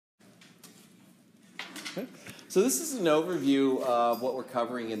So this is an overview of what we're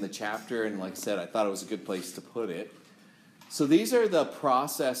covering in the chapter, and like I said, I thought it was a good place to put it. So these are the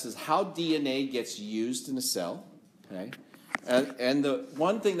processes, how DNA gets used in a cell, okay? And the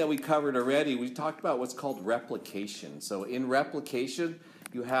one thing that we covered already, we talked about what's called replication. So in replication,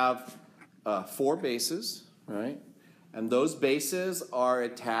 you have 4 bases, right? And those bases are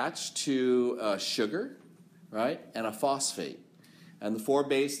attached to sugar, right, and a phosphate. And the 4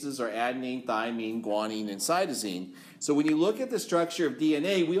 bases are adenine, thymine, guanine, and cytosine. So when you look at the structure of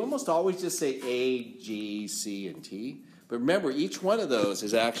DNA, we almost always just say A, G, C, and T. But remember, each one of those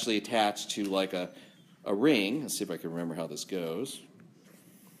is actually attached to like a ring. Let's see if I can remember how this goes.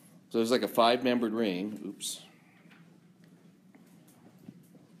 So there's like a 5-membered ring. Oops.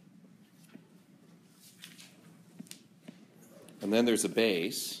 And then there's a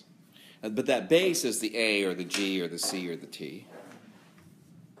base. But that base is the A or the G or the C or the T.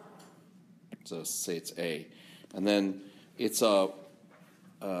 So say it's A. And then it's a,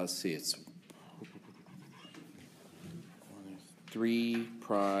 it's 3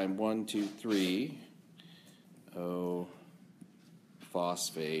 prime, 1, 2, 3, O,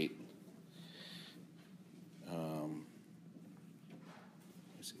 phosphate.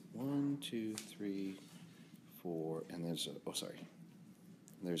 Let's see, 1, 2, 3, 4, and there's a,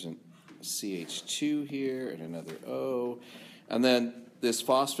 there's an CH2 here and another O. And then this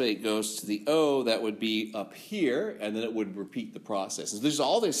phosphate goes to the O, that would be up here, and then it would repeat the process. And there's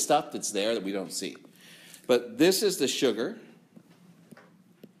all this stuff that's there that we don't see. But this is the sugar.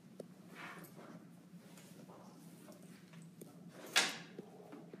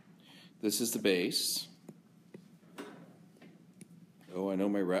 This is the base. Oh, I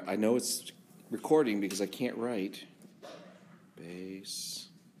know it's recording because I can't write. Base.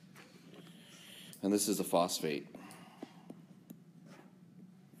 And this is the phosphate.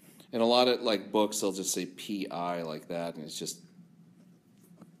 And a lot of like books, they'll just say PI like that, and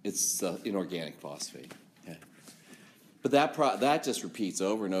it's inorganic phosphate. Okay. But that just repeats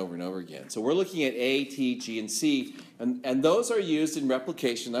over and over and over again. So we're looking at A, T, G, and C, and those are used in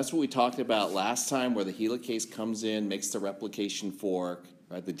replication. That's what we talked about last time, where the helicase comes in, makes the replication fork,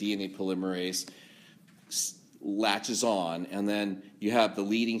 right? The DNA polymerase latches on, and then you have the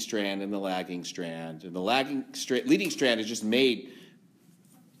leading strand and the lagging strand. And the leading strand is just made,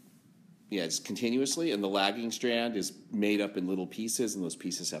 it's continuously, and the lagging strand is made up in little pieces, and those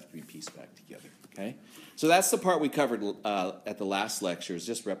pieces have to be pieced back together, okay? So that's the part we covered at the last lecture, is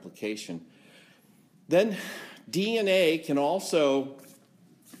just replication. Then DNA can also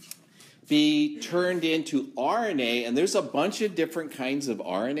be turned into RNA, and there's a bunch of different kinds of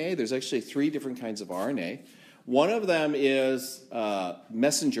RNA. There's actually 3 different kinds of RNA. One of them is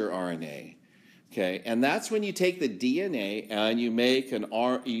messenger RNA. Okay, and that's when you take the DNA and you make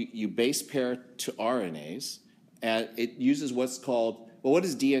you base pair to RNAs, and it uses what's called, well, what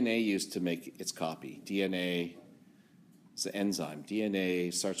does DNA use to make its copy? DNA is an enzyme.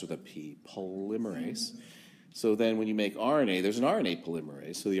 DNA starts with a P, polymerase. So then when you make RNA, there's an RNA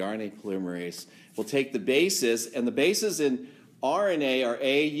polymerase. So the RNA polymerase will take the bases, and the bases in RNA are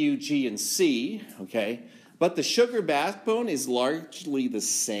A, U, G, and C, okay? But the sugar backbone is largely the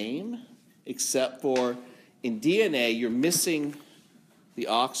same, except for in DNA, you're missing the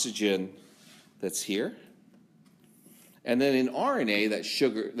oxygen that's here. And then in RNA,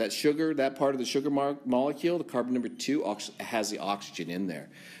 that part of the sugar molecule, the carbon number 2, has the oxygen in there.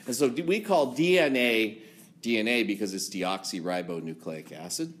 And so we call DNA because it's deoxyribonucleic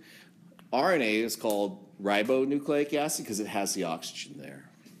acid. RNA is called ribonucleic acid because it has the oxygen there.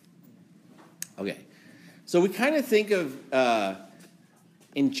 Okay, so we kind of think of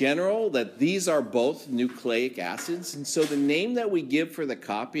in general, that these are both nucleic acids, and so the name that we give for the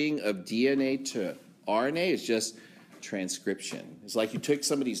copying of DNA to RNA is just transcription. It's like you took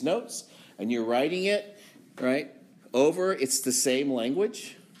somebody's notes and you're writing it, right, over. It's the same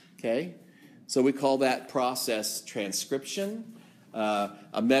language, okay? So we call that process transcription.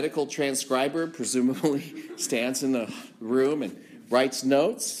 A medical transcriber presumably stands in the room and writes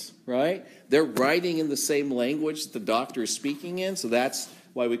notes, right? They're writing in the same language that the doctor is speaking in, so that's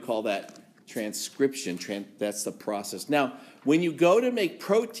why we call that transcription. That's the process. Now, when you go to make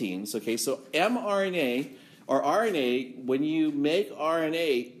proteins, okay, so mRNA or RNA, when you make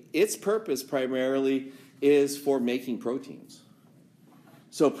RNA, its purpose primarily is for making proteins.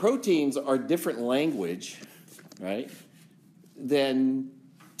 So proteins are different language, right, than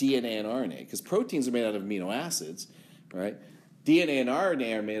DNA and RNA, because proteins are made out of amino acids, right? DNA and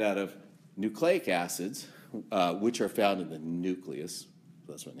RNA are made out of nucleic acids, which are found in the nucleus.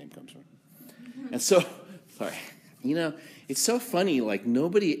 That's where the name comes from. And so, sorry, You know, it's so funny, like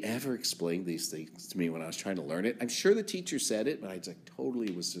nobody ever explained these things to me when I was trying to learn it. I'm sure the teacher said it, but I just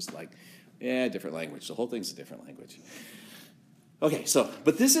totally was just like, yeah, different language. The whole thing's a different language. Okay,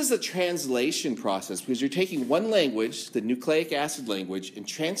 but this is a translation process because you're taking one language, the nucleic acid language, and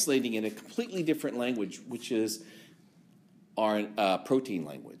translating in a completely different language, which is our protein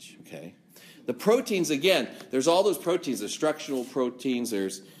language, okay? The proteins, again, there's all those proteins. There's structural proteins,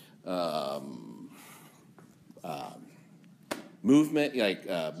 there's movement, like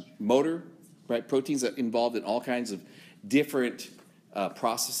motor, right? Proteins that involved in all kinds of different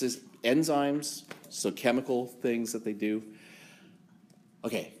processes, enzymes, so chemical things that they do.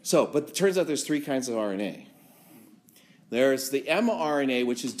 Okay, but it turns out there's three kinds of RNA. There's the mRNA,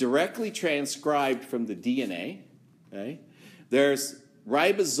 which is directly transcribed from the DNA. Okay? There's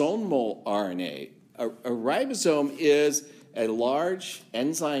ribosomal RNA. A ribosome is a large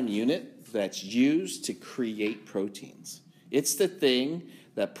enzyme unit that's used to create proteins. It's the thing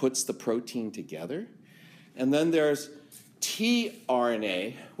that puts the protein together. And then there's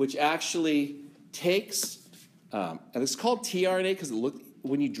tRNA, which actually takes, and it's called tRNA because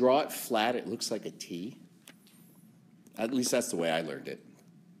when you draw it flat, it looks like a T. At least that's the way I learned it.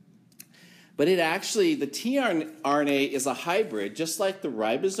 But the tRNA is a hybrid, just like the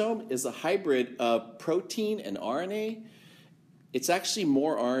ribosome is a hybrid of protein and RNA. It's actually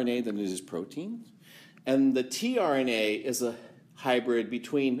more RNA than it is protein. And the tRNA is a hybrid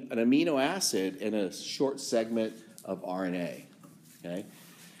between an amino acid and a short segment of RNA. Okay?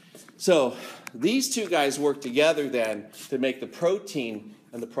 So these two guys work together then to make the protein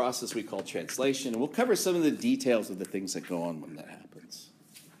and the process we call translation. And we'll cover some of the details of the things that go on when that happens.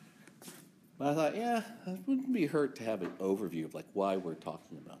 But I thought, yeah, it wouldn't be hurt to have an overview of like why we're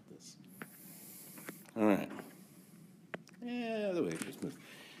talking about this. All right. Yeah, the way it just moves.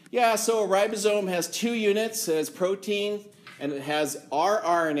 Yeah, so a ribosome has two units. It has protein, and it has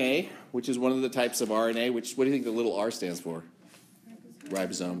rRNA, which is one of the types of RNA. What do you think the little r stands for?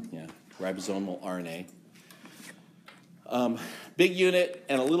 Ribosome, yeah. Ribosomal RNA. Big unit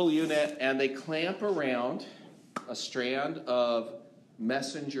and a little unit, and they clamp around a strand of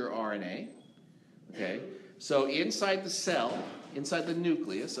messenger RNA. Okay? So inside the cell, inside the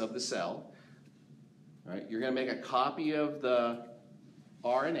nucleus of the cell, right, you're going to make a copy of the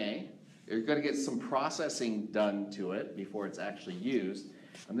RNA. You're going to get some processing done to it before it's actually used.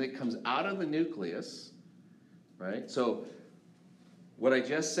 And then it comes out of the nucleus, right? So what I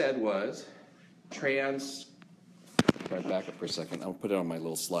just said was back up for a second. I'll put it on my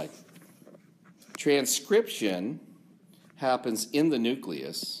little slide. Transcription happens in the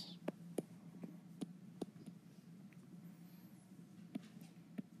nucleus.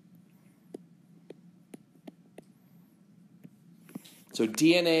 So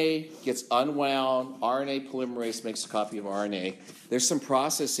DNA gets unwound, RNA polymerase makes a copy of RNA. There's some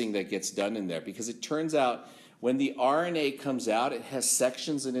processing that gets done in there because it turns out when the RNA comes out, it has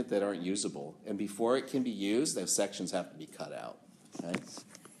sections in it that aren't usable. And before it can be used, those sections have to be cut out. Okay?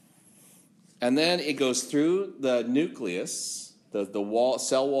 And then it goes through the nucleus, the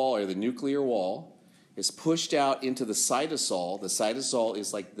cell wall or the nuclear wall, is pushed out into the cytosol. The cytosol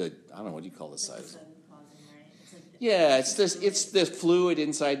is like I don't know, what do you call the cytosol? Yeah, it's the fluid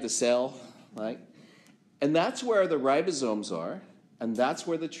inside the cell, right? And that's where the ribosomes are, and that's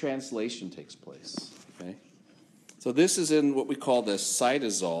where the translation takes place. Okay? So this is in what we call the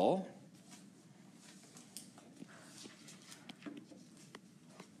cytosol.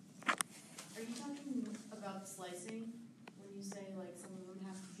 Are you talking about slicing when you say like some of them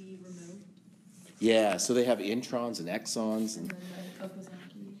have to be removed? Yeah, so they have introns and exons and then the Okazaki.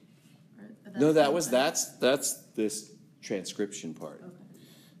 No, that's this transcription part. Okay.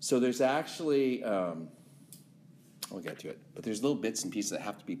 So there's actually, I'll get to it, but there's little bits and pieces that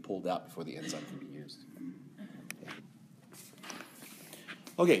have to be pulled out before the enzyme can be used. Yeah.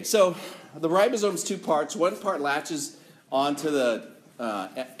 Okay, so the ribosome's two parts. One part latches onto the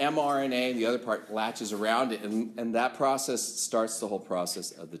mRNA, and the other part latches around it, and that process starts the whole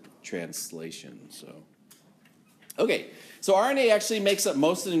process of the translation. Okay, so RNA actually makes up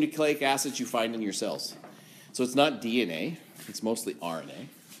most of the nucleic acids you find in your cells. So it's not DNA, it's mostly RNA.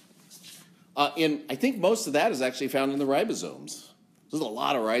 And I think most of that is actually found in the ribosomes. There's a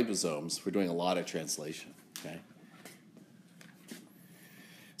lot of ribosomes. We're doing a lot of translation, okay?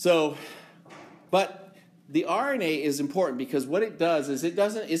 So, but the RNA is important because what it does is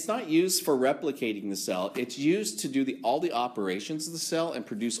it's not used for replicating the cell. It's used to do all the operations of the cell and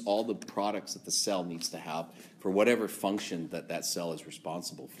produce all the products that the cell needs to have for whatever function that cell is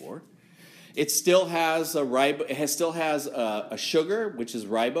responsible for. It still has a sugar, which is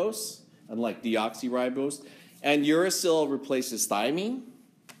ribose, unlike deoxyribose. And uracil replaces thymine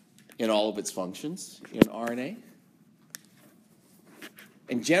in all of its functions in RNA.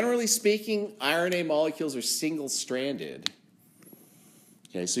 And generally speaking, RNA molecules are single-stranded.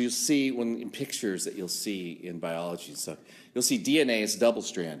 Okay, so you'll see in pictures that you'll see in biology and stuff, you'll see DNA is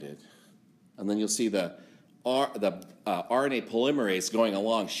double-stranded. And then you'll see the RNA polymerase going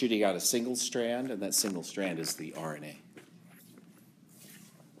along, shooting out a single strand, and that single strand is the RNA.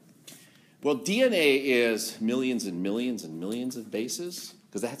 Well, DNA is millions and millions and millions of bases,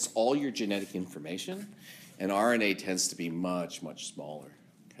 because that's all your genetic information, and RNA tends to be much, much smaller.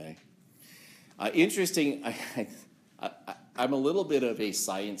 Okay. Interesting. I'm a little bit of a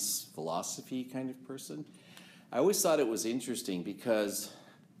science philosophy kind of person. I always thought it was interesting because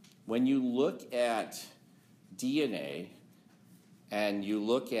when you look at DNA and you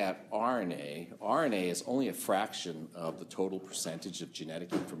look at RNA, RNA is only a fraction of the total percentage of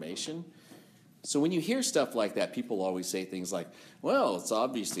genetic information. So when you hear stuff like that, people always say things like, well, it's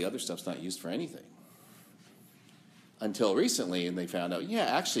obvious the other stuff's not used for anything. Until recently, and they found out, yeah,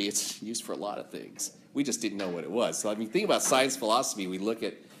 actually, it's used for a lot of things. We just didn't know what it was. So, I mean, think about science philosophy. We look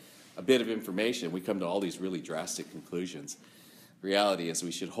at a bit of information. We come to all these really drastic conclusions. Reality is we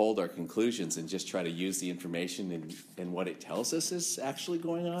should hold our conclusions and just try to use the information and what it tells us is actually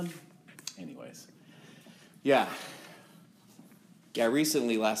going on. Anyways. Yeah. Yeah,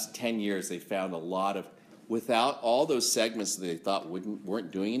 recently, last 10 years, they found a lot of, without all those segments that they thought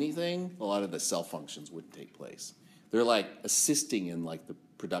weren't doing anything, a lot of the cell functions wouldn't take place. They're like assisting in like the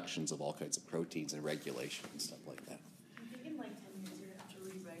productions of all kinds of proteins and regulation and stuff like that. I think in like 10 years you're going to have to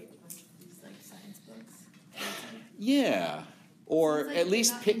rewrite a bunch of these like science books. Yeah. Or like at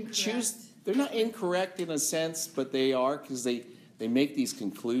least choose. They're not incorrect in a sense, but they are, because they make these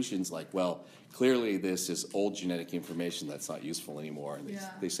conclusions like, well, clearly this is old genetic information that's not useful anymore. And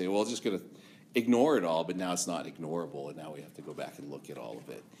they say, well, just going to ignore it all, but now it's not ignorable, and now we have to go back and look at all of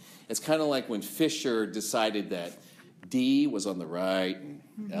it. It's kind of like when Fisher decided that D was on the right and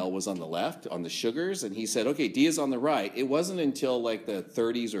L was on the left on the sugars, and he said, okay, D is on the right. It wasn't until like the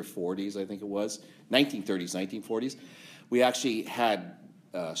 30s or 40s, I think it was, 1930s, 1940s, we actually had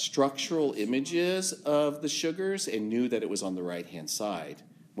structural images of the sugars and knew that it was on the right-hand side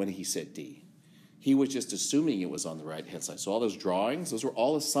when he said D. He was just assuming it was on the right-hand side. So all those drawings, those were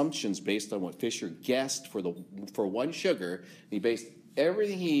all assumptions based on what Fisher guessed for one sugar. And he based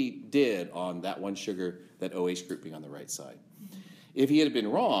everything he did on that one sugar, that OH group being on the right side. If he had been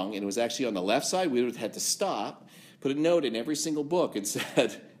wrong and it was actually on the left side, we would have had to stop, put a note in every single book and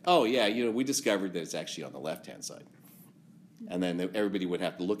said, oh, yeah, we discovered that it's actually on the left-hand side. And then everybody would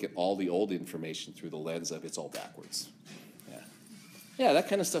have to look at all the old information through the lens of it's all backwards. Yeah, that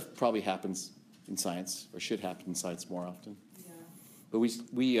kind of stuff probably happens in science, or should happen in science more often. Yeah. But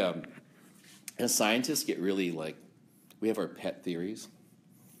we as scientists get really we have our pet theories.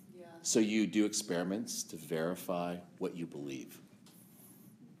 Yeah. So you do experiments to verify what you believe.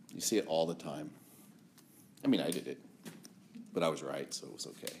 You see it all the time. I mean, I did it, but I was right, so it was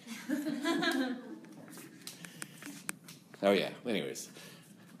okay. Oh yeah. Anyways.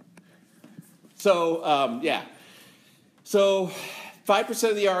 So yeah. So 5%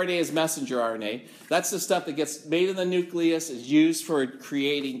 of the RNA is messenger RNA. That's the stuff that gets made in the nucleus, is used for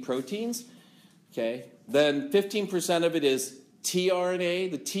creating proteins. Okay. Then 15% of it is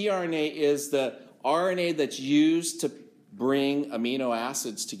tRNA. The tRNA is the RNA that's used to bring amino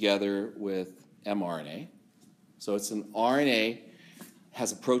acids together with mRNA. So it's an RNA,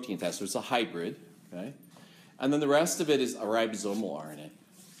 has a protein attached, so it's a hybrid. Okay. And then the rest of it is a ribosomal RNA.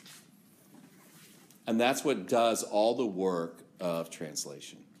 And that's what does all the work of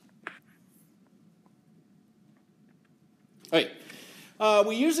translation. All right.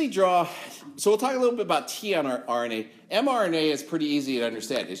 We usually draw, so we'll talk a little bit about tRNA. mRNA is pretty easy to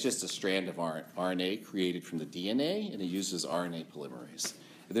understand. It's just a strand of RNA created from the DNA, and it uses RNA polymerase.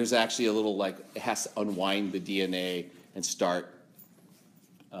 There's actually a little it has to unwind the DNA and start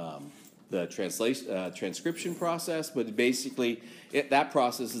the transcription process, but basically that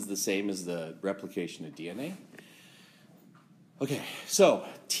process is the same as the replication of DNA. Okay, so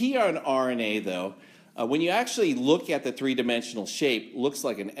tRNA, though, when you actually look at the three-dimensional shape, looks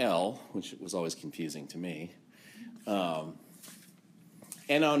like an L, which was always confusing to me. And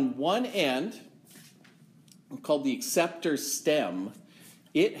on one end, called the acceptor stem,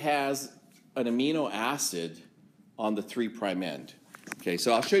 it has an amino acid on the 3' end. Okay,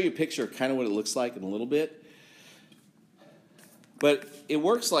 so I'll show you a picture of kind of what it looks like in a little bit. But it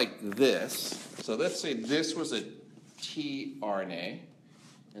works like this. So let's say this was a tRNA,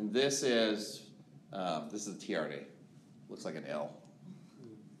 and this is a tRNA. Looks like an L,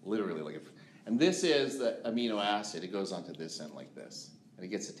 literally like And this is the amino acid. It goes onto this end like this, and it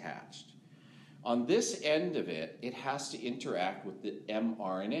gets attached. On this end of it, it has to interact with the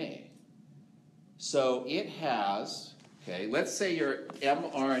mRNA. So it has, okay, let's say your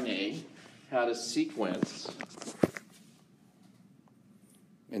mRNA had a sequence,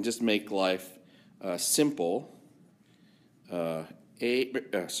 and just make life simple. A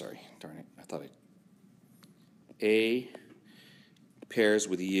pairs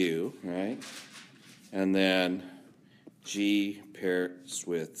with U, right? And then G pairs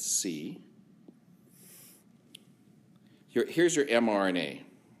with C. Here's your mRNA.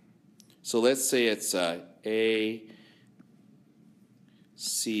 So let's say it's A,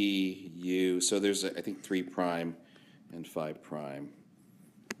 C, U. So there's, I think, 3' and 5'.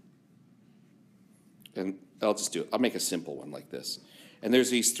 And I'll just do it. I'll make a simple one like this. And there's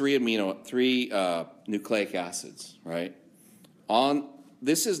these three nucleic acids, right?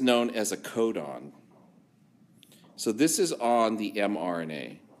 This is known as a codon. So this is on the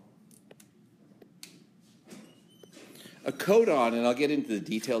mRNA. A codon, and I'll get into the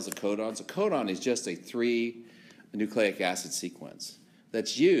details of codons. A codon is just a 3 nucleic acid sequence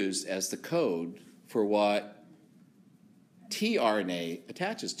that's used as the code for what tRNA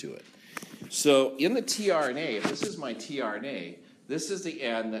attaches to it. So in the tRNA, if this is my tRNA, this is the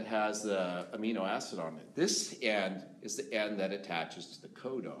end that has the amino acid on it. This end is the end that attaches to the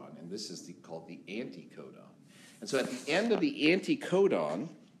codon, and this is called the anticodon. And so at the end of the anticodon,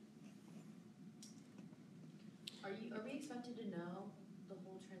 are we expected to know the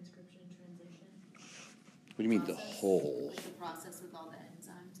whole transcription translation? What do you mean the whole? Like the process with all the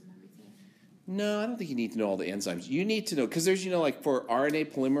enzymes and everything? No, I don't think you need to know all the enzymes. You need to know, because there's, like for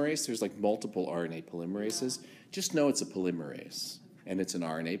RNA polymerase, there's like multiple RNA polymerases. Yeah. Just know it's a polymerase. And it's an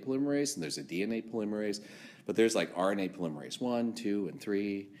RNA polymerase, and there's a DNA polymerase. But there's like RNA polymerase 1, 2, and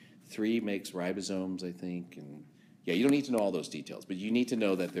 3. 3 makes ribosomes, I think. And yeah, you don't need to know all those details. But you need to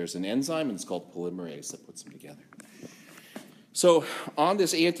know that there's an enzyme, and it's called polymerase, that puts them together. So on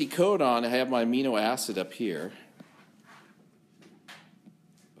this anticodon, I have my amino acid up here.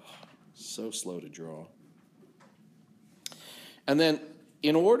 So slow to draw. And then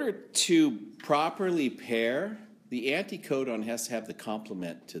in order to properly pair, the anticodon has to have the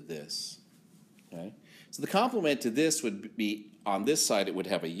complement to this. Okay? So the complement to this would be, on this side it would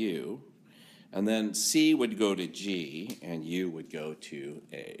have a U, and then C would go to G, and U would go to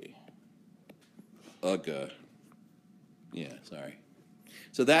A. Yeah, sorry.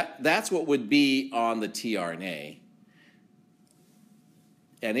 So that's what would be on the tRNA.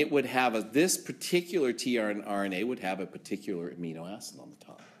 And it would have this particular tRNA would have a particular amino acid on the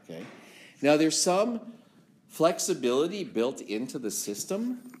top. Okay. Now there's some flexibility built into the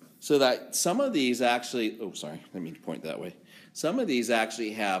system so that some of these actually, I didn't mean to point that way. Some of these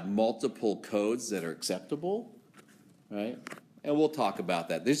actually have multiple codes that are acceptable, right? And we'll talk about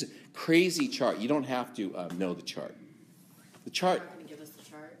that. There's a crazy chart. You don't have to know the chart. The chart. You're not going to give us the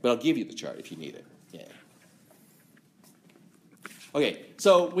chart? But I'll give you the chart if you need it. Yeah. Okay,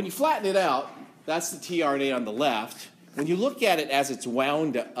 so when you flatten it out, that's the tRNA on the left. When you look at it as it's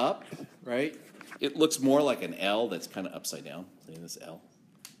wound up, right, it looks more like an L that's kind of upside down. See this L?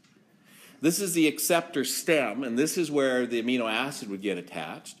 This is the acceptor stem, and this is where the amino acid would get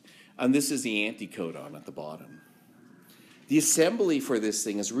attached. And this is the anticodon at the bottom. The assembly for this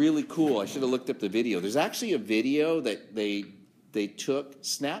thing is really cool. I should have looked up the video. There's actually a video that they took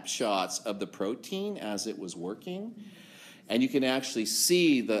snapshots of the protein as it was working. And you can actually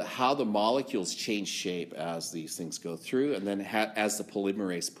see how the molecules change shape as these things go through, and then as the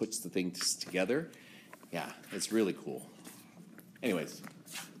polymerase puts the things together. Yeah, it's really cool. Anyways.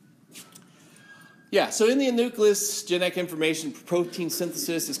 Yeah, so in the nucleus, genetic information for protein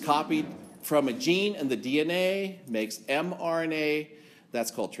synthesis is copied from a gene, and the DNA makes mRNA.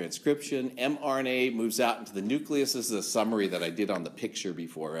 That's called transcription. mRNA moves out into the nucleus. This is a summary that I did on the picture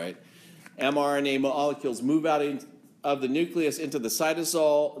before, right? mRNA molecules move out of the nucleus into the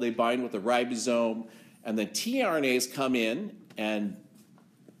cytosol. They bind with the ribosome, and then tRNAs come in and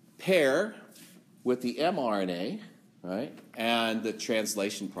pair with the mRNA, right? And the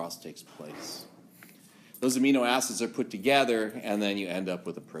translation process takes place. Those amino acids are put together, and then you end up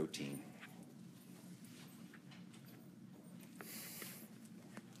with a protein.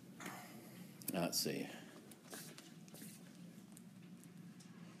 Let's see.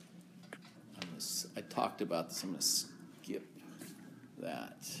 I talked about this. I'm going to skip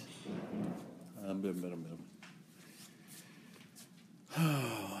that. What do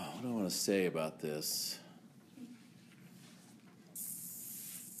I want to say about this? I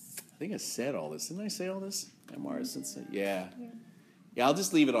think I said all this. Didn't I say all this? Yeah. Yeah, I'll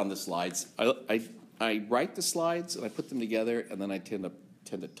just leave it on the slides. I write the slides and I put them together, and then I tend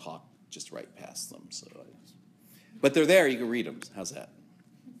to talk just right past them. But they're there. You can read them. How's that?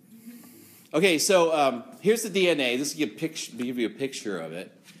 Okay, so here's the DNA. This will give you a picture of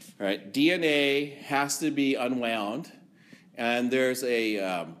it. All right, DNA has to be unwound, and there's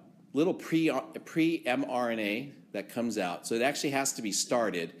a little pre-mRNA that comes out. So it actually has to be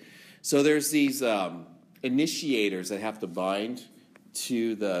started. So there's these initiators that have to bind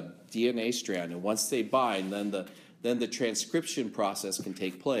to the DNA strand, and once they bind, then the transcription process can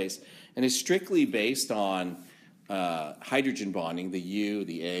take place, and it's strictly based on hydrogen bonding, the U,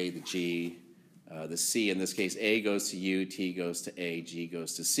 the A, the G, the C. In this case, A goes to U, T goes to A, G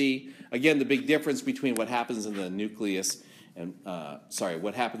goes to C. Again, the big difference between what happens in the nucleus and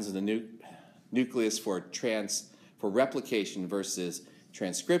what happens in the nucleus for replication versus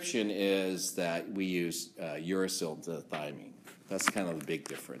transcription is that we use uracil to thymine. That's kind of the big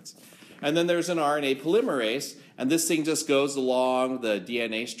difference. And then there's an RNA polymerase, and this thing just goes along the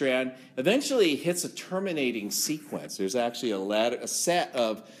DNA strand. Eventually, it hits a terminating sequence. There's actually a set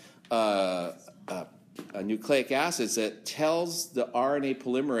of nucleic acids that tells the RNA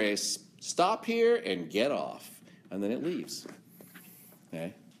polymerase, stop here and get off, and then it leaves.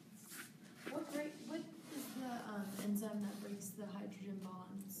 Okay. What is the enzyme that breaks the hydrogen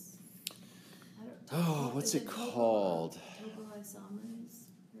bonds? What's it called? Topoisomerase,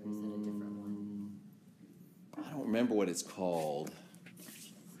 or is it a different one? I don't remember what it's called.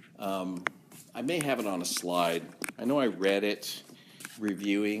 I may have it on a slide. I know I read it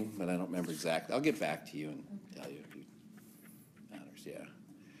reviewing, but I don't remember exactly. I'll get back to you and tell you if it matters. Yeah.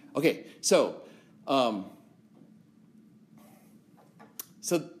 Okay. So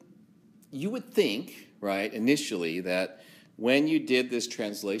you would think, right, initially that when you did this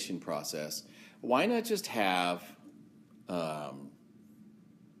translation process, why not just have the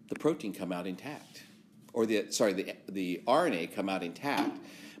protein come out intact, or the RNA come out intact?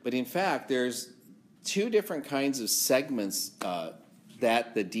 But in fact, there's two different kinds of segments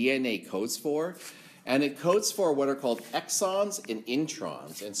that the DNA codes for, and it codes for what are called exons and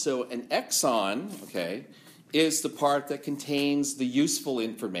introns. And so an exon, okay, is the part that contains the useful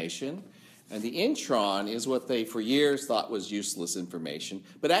information, and the intron is what they for years thought was useless information,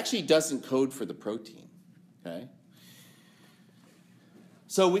 but actually doesn't code for the protein. Okay.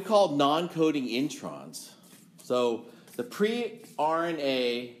 So we call non-coding introns. So the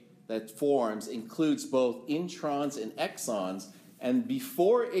pre-RNA that forms includes both introns and exons, and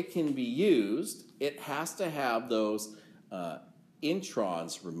before it can be used, it has to have those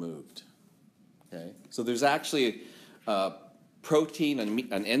introns removed. Okay? So there's actually a protein,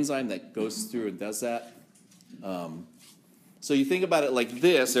 an enzyme that goes through and does that. So you think about it like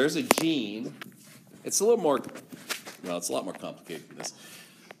this. There's a gene. It's a little more, well, it's a lot more complicated than this.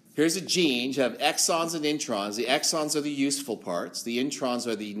 Here's a gene. You have exons and introns. The exons are the useful parts. The introns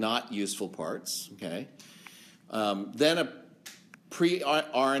are the not useful parts. Okay. Then a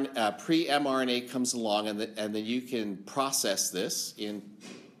pre-mRNA comes along, and then you can process this. In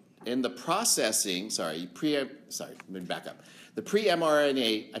the processing, let me back up. The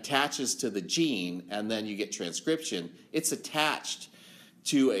pre-mRNA attaches to the gene, and then you get transcription. It's attached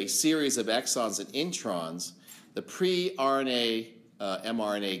to a series of exons and introns. The pre-RNA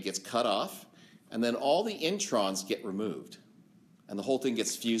mRNA gets cut off, and then all the introns get removed, and the whole thing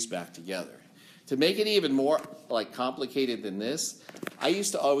gets fused back together. To make it even more complicated than this, I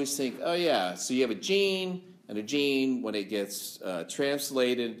used to always think, oh yeah, so you have a gene, and a gene, when it gets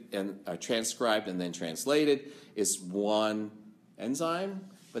translated and transcribed and then translated, is one enzyme.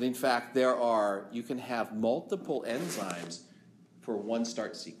 But in fact, you can have multiple enzymes for one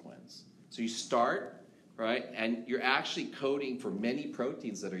start sequence. So you start, right, and you're actually coding for many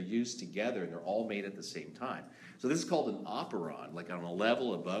proteins that are used together, and they're all made at the same time. So this is called an operon, like on a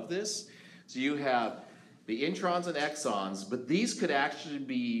level above this. So you have the introns and exons, but these could actually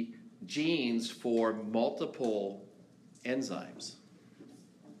be genes for multiple enzymes.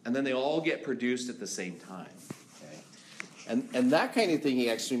 And then they all get produced at the same time. Okay? And that kind of thing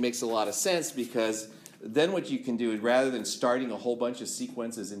actually makes a lot of sense, because then what you can do is, rather than starting a whole bunch of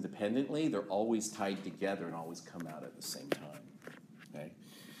sequences independently, they're always tied together and always come out at the same time.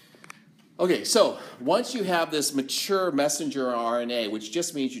 Okay, so once you have this mature messenger RNA, which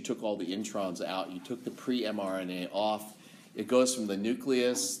just means you took all the introns out, you took the pre-mRNA off, it goes from the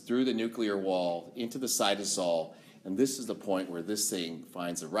nucleus through the nuclear wall into the cytosol, and this is the point where this thing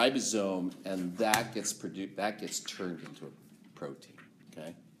finds a ribosome, and that gets turned into a protein.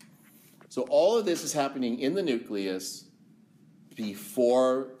 Okay, so all of this is happening in the nucleus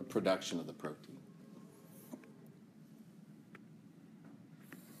before the production of the protein.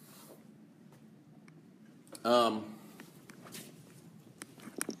 Um,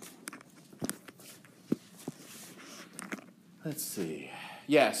 let's see.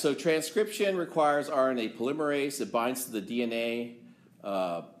 Yeah, so transcription requires RNA polymerase. It binds to the DNA.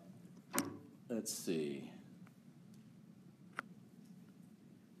 Let's see.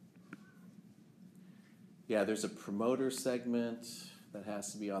 Yeah, there's a promoter segment that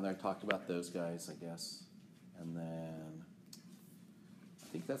has to be on there. I talked about those guys, I guess. And then I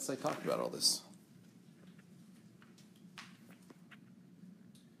think I talked about all this.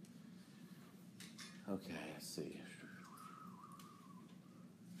 Okay, let's see.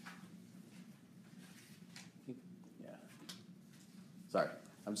 Yeah. Sorry,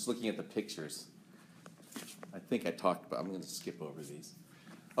 I'm just looking at the pictures. I think I talked about, I'm going to skip over these.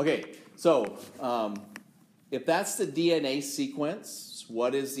 Okay, so if that's the DNA sequence,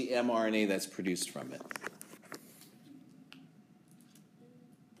 what is the mRNA that's produced from it?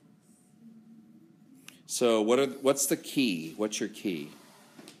 So what's the key? What's your key?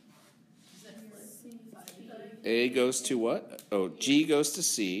 A goes to what? Oh, G goes to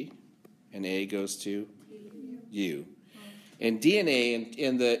C, and A goes to U. And DNA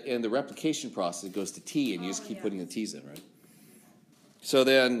in the replication process it goes to T, and you just keep putting the T's in, right? So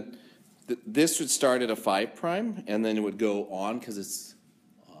then this would start at a 5 prime, and then it would go on because it's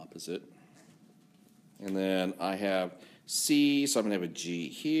opposite. And then I have C, so I'm going to have a G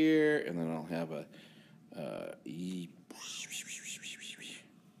here, and then I'll have a E.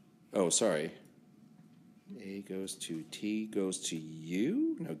 Oh, sorry. A goes to T goes to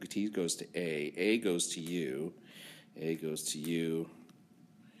U. No, T goes to A. A goes to U. A goes to U.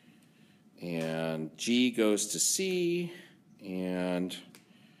 And G goes to C. And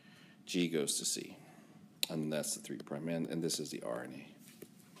G goes to C. And that's the 3 prime end. And this is the RNA.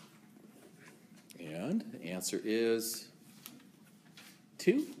 And the answer is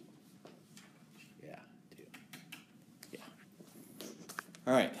 2. Yeah, 2. Yeah.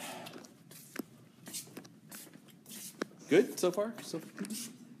 All right. Good so far? All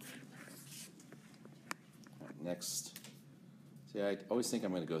right, next. See, I always think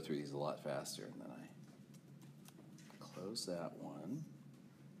I'm going to go through these a lot faster, and then I close that one.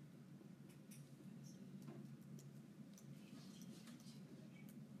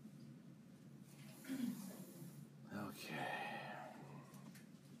 Okay.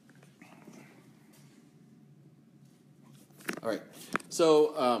 All right.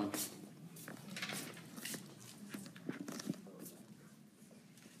 So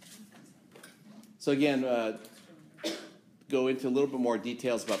again, go into a little bit more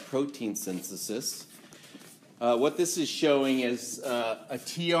details about protein synthesis. What this is showing is a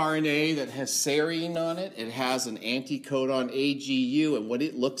tRNA that has serine on it. It has an anticodon AGU, and what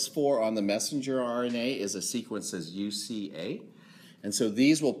it looks for on the messenger RNA is a sequence that says UCA. And so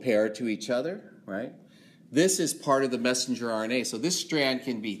these will pair to each other, right? This is part of the messenger RNA. So this strand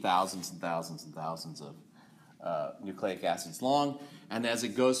can be thousands and thousands and thousands of nucleic acids long. And as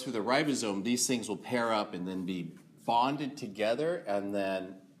it goes through the ribosome, these things will pair up and then be bonded together and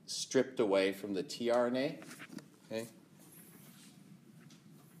then stripped away from the tRNA. Okay?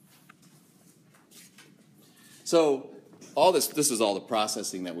 So all this is all the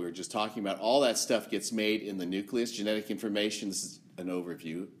processing that we were just talking about. All that stuff gets made in the nucleus. Genetic information, this is an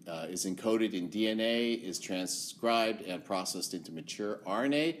overview, is encoded in DNA, is transcribed and processed into mature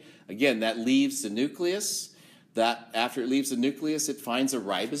RNA. Again, that leaves the nucleus. That after it leaves the nucleus, it finds a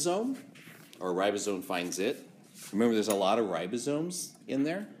ribosome, or a ribosome finds it. Remember, there's a lot of ribosomes in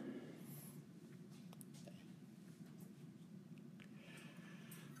there.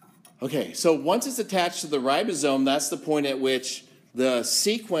 Okay, so once it's attached to the ribosome, that's the point at which the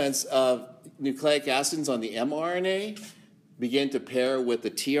sequence of nucleic acids on the mRNA begin to pair with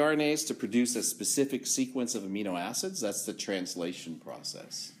the tRNAs to produce a specific sequence of amino acids. That's the translation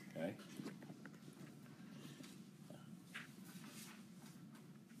process. Okay.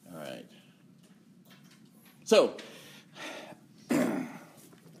 All right. So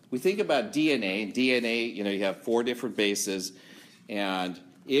we think about DNA. DNA, you have 4 different bases, and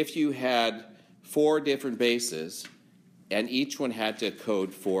if you had 4 different bases, and each one had to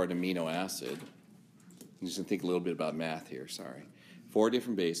code for an amino acid, I'm just going to think a little bit about math here, sorry. 4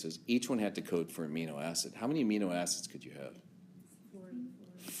 different bases, each one had to code for amino acid. How many amino acids could you have?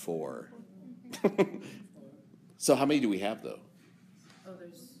 4. So how many do we have, though?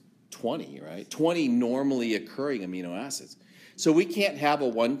 20, right? 20 normally occurring amino acids. So we can't have a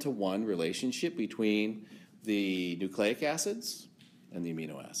one-to-one relationship between the nucleic acids and the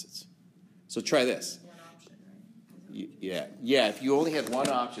amino acids. So try this. One option, right? Yeah. If you only had one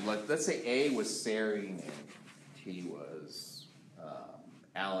option, let's say A was serine and T was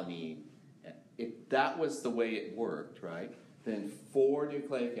alanine. if that was the way it worked, right, then 4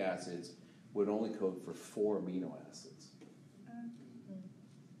 nucleic acids would only code for 4 amino acids.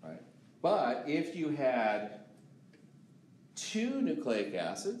 Right? But if you had 2 nucleic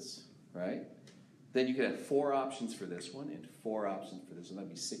acids, right, then you could have 4 options for this one and 4 options for this one.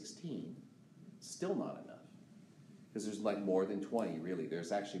 That'd be 16. Still not enough. Because there's like more than 20, really.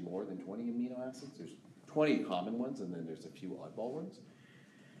 There's actually more than 20 amino acids. There's 20 common ones, and then there's a few oddball ones.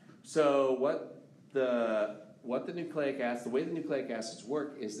 So the nucleic acid, the way the nucleic acids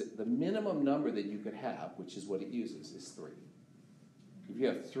work is that the minimum number that you could have, which is what it uses, is 3. If you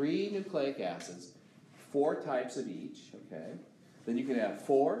have 3 nucleic acids, 4 types of each, okay, then you can have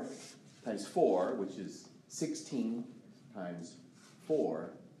 4 times 4, which is 16 times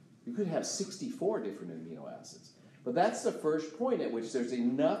 4. You could have 64 different amino acids. But that's the first point at which there's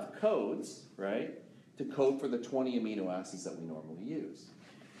enough codes, right, to code for the 20 amino acids that we normally use.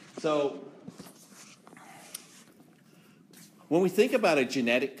 So when we think about a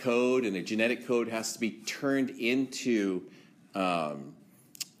genetic code, and a genetic code has to be turned into a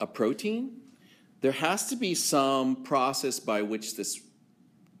protein, there has to be some process by which this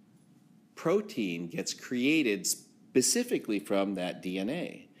protein gets created specifically from that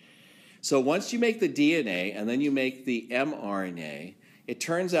DNA. So once you make the DNA and then you make the mRNA, it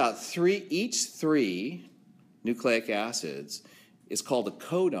turns out each 3 nucleic acids is called a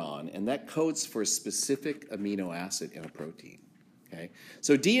codon, and that codes for a specific amino acid in a protein. Okay?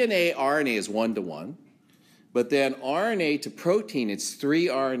 So DNA, RNA is 1-to-1, but then RNA to protein, it's 3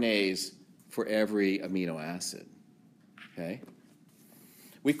 RNAs for every amino acid. Okay?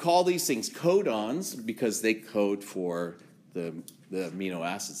 We call these things codons because they code for the amino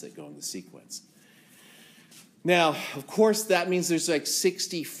acids that go in the sequence. Now, of course, that means there's like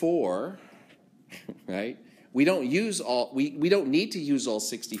 64, right? We don't need to use all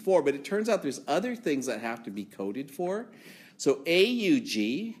 64, but it turns out there's other things that have to be coded for. So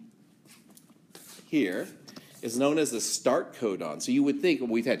AUG here is known as the start codon. So you would think, well,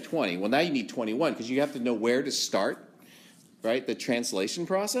 we've had 20. Well, now you need 21 because you have to know where to start, right, the translation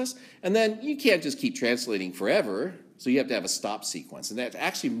process. And then you can't just keep translating forever. So you have to have a stop sequence. And that's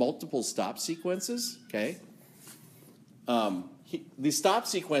actually multiple stop sequences, okay? The stop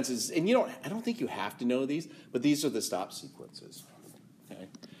sequences, and I don't think you have to know these, but these are the stop sequences, okay?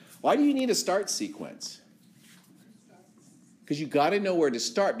 Why do you need a start sequence? Because you got to know where to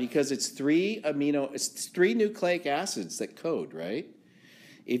start, because it's 3 nucleic acids that code, right?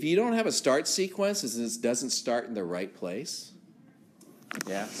 If you don't have a start sequence, and this doesn't start in the right place,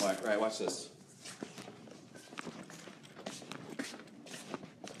 yeah, right, watch this.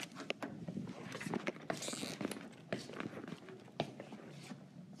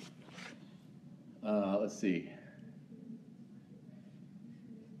 Let's see.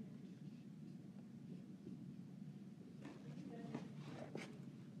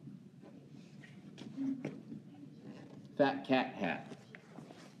 Fat cat hat,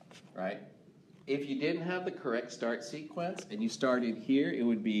 right? If you didn't have the correct start sequence and you started here, it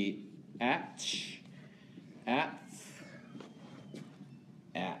would be at.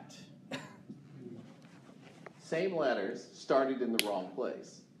 Same letters started in the wrong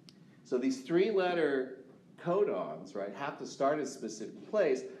place. So these 3-letter codons, right, have to start at a specific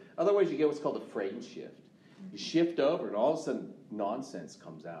place. Otherwise, you get what's called a frame shift. You shift over, and all of a sudden, nonsense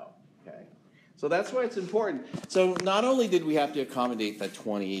comes out. Okay, so that's why it's important. So not only did we have to accommodate the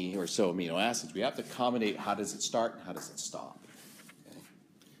 20 or so amino acids, we have to accommodate how does it start and how does it stop. Okay?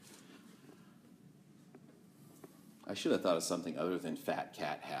 I should have thought of something other than fat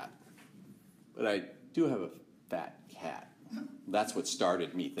cat hat, but I do have a fat cat. That's what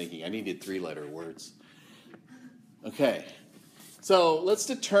started me thinking I needed 3-letter words. Okay, so let's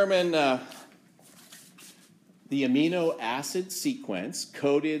determine the amino acid sequence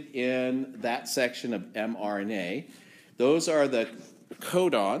coded in that section of mRNA. Those are the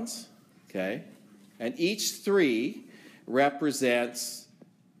codons, okay? And each 3 represents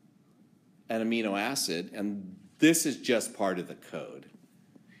an amino acid, and this is just part of the code.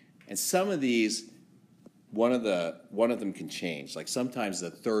 And some of these, one of them can change. Like sometimes the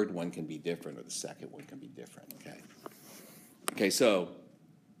third one can be different or the second one can be different, okay? Okay, so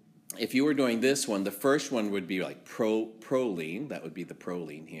if you were doing this one, the first one would be like proline. That would be the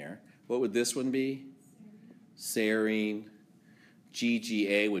proline here. What would this one be? Serine.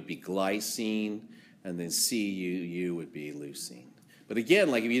 GGA would be glycine. And then CUU would be leucine. But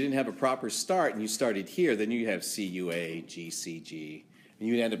again, like if you didn't have a proper start and you started here, then you have CUA, GCG. And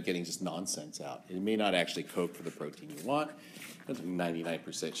you'd end up getting just nonsense out. It may not actually code for the protein you want. I'm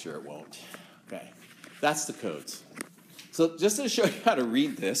 99% sure it won't. Okay, that's the codes. So just to show you how to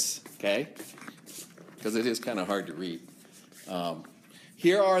read this, okay, because it is kind of hard to read.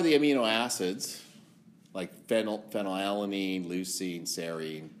 Here are the amino acids, like phenylalanine, leucine,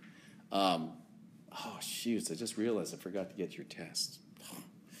 serine. Oh, shoot, I just realized I forgot to get your test.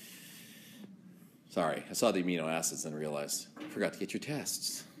 Sorry, I saw the amino acids and realized I forgot to get your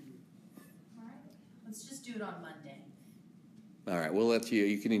tests. All right. Let's just do it on Monday. All right, we'll let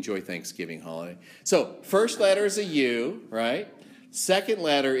you can enjoy Thanksgiving holiday. So first letter is a U, right? Second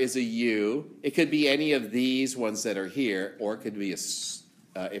letter is a U. It could be any of these ones that are here, or it could be,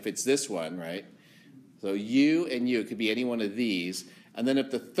 if it's this one, right? So U and U, it could be any one of these. And then if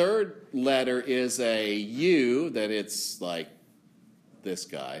the third letter is a U, then it's like this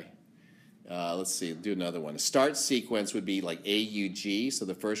guy. Let's see, do another one. A start sequence would be like AUG. So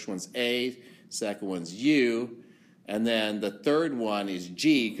the first one's A, second one's U, and then the third one is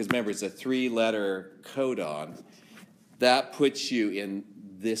G, because remember, it's a 3-letter codon. That puts you in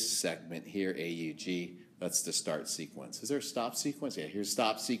this segment here, AUG. That's the start sequence. Is there a stop sequence? Yeah, here's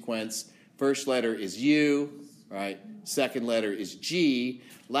stop sequence. First letter is U, right? Second letter is G.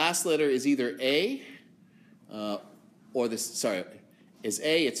 Last letter is either A or this, sorry, is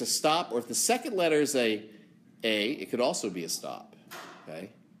A, it's a stop, or if the second letter is A, it could also be a stop, okay?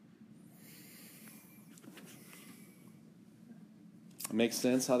 Makes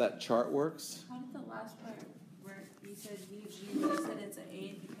sense how that chart works? How did the last part where you said UG, but you said it's an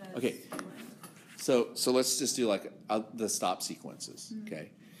A because... Okay, so let's just do like the stop sequences,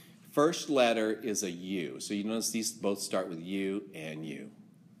 okay? First letter is a U, so you notice these both start with U and U.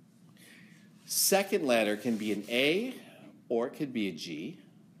 Second letter can be an A, or it could be a G.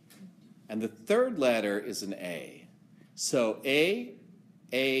 And the third letter is an A. So A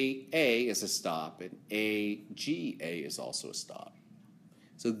is a stop, and A is also a stop.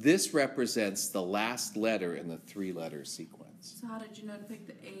 So this represents the last letter in the 3-letter sequence. So how did you know to pick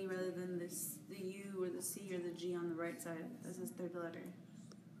the A rather than the U or the C or the G on the right side as his third letter?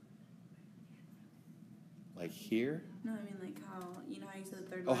 Like here? No, I mean like how, you know how you said the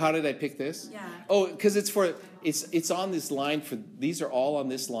third Oh, letter? how did I pick this? Yeah. Oh, because it's on this line for, these are all on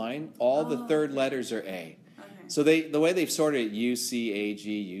this line. All the third letters are A. Okay. So the way they've sorted it, U, C, A,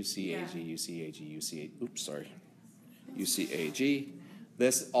 G, U, C, A, G, Yeah. U, C, A, G, U, C, A, oops, sorry. U, C, A, G.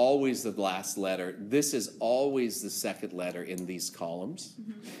 This always the last letter. This is always the second letter in these columns.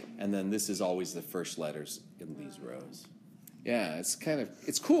 And then this is always the first letters in these rows. Yeah, it's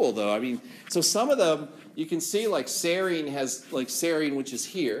cool though. I mean, so some of them, you can see like serine, which is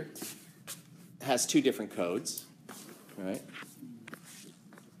here, has 2 different codes, right?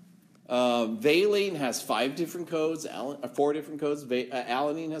 Valine has 5 different codes, 4 different codes.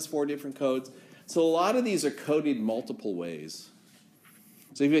 Alanine has 4 different codes. So a lot of these are coded multiple ways.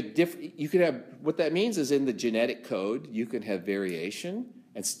 So you could have, what that means is in the genetic code, you can have variation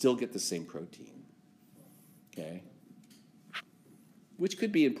and still get the same protein, okay? Which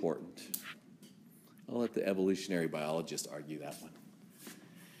could be important. I'll let the evolutionary biologist argue that one.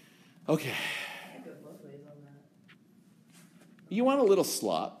 Okay. I go both ways on that. You want a little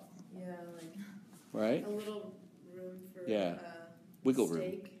slop, Yeah, like right? a little room for Yeah. Wiggle room.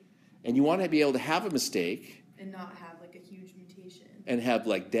 mistake And you want to be able to have a mistake and not have like a huge mutation. and have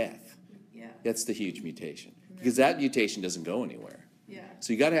like death. Yeah. That's the huge mutation. Because that mutation doesn't go anywhere. Yeah.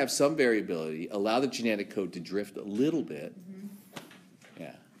 So you got to have some variability, allow the genetic code to drift a little bit.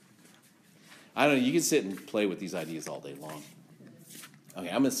 Yeah. I don't know, you can sit and play with these ideas all day long. Okay,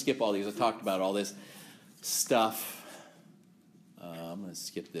 I'm going to skip all these. I talked about all this stuff. I'm going to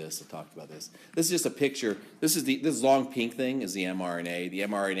skip this. I talked about this. This is just a picture. This long pink thing is the mRNA. The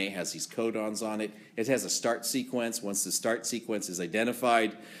mRNA has these codons on it. It has a start sequence. Once the start sequence is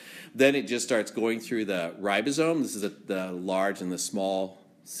identified, then it just starts going through the ribosome. This is the large and the small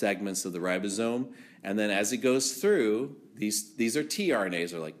segments of the ribosome. And then as it goes through, these are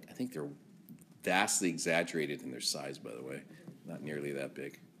tRNAs. I think they're vastly exaggerated in their size, by the way. Not nearly that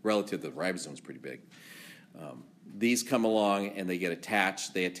big. Relative to the ribosome is pretty big. These come along and they get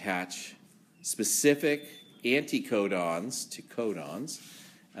attached. They attach specific anticodons to codons,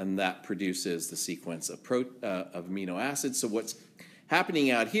 and that produces the sequence of amino acids. So what's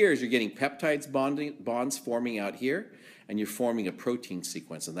happening out here is you're getting peptides bonds forming out here, and you're forming a protein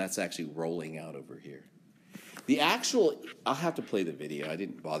sequence, and that's actually rolling out over here. I'll have to play the video. I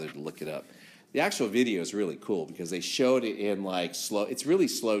didn't bother to look it up. The actual video is really cool because they showed it in like slow. It's really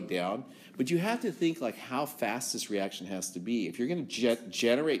slowed down, but you have to think like how fast this reaction has to be. If you're going to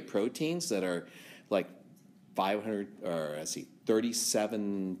generate proteins that are like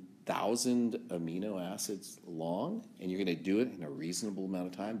 37,000 amino acids long, and you're going to do it in a reasonable amount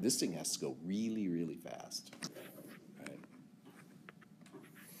of time, this thing has to go really, really fast. Right?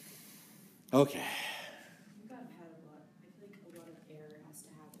 Okay.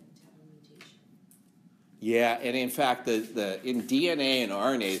 Yeah, and in fact, in DNA and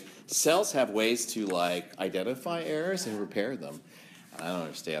RNA, cells have ways to like identify errors and repair them. I don't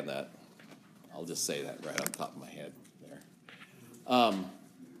understand that. I'll just say that right on top of my head there.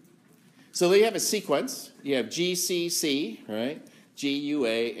 So they have a sequence. You have GCC, right?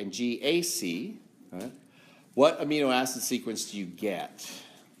 GUA and GAC, right? What amino acid sequence do you get?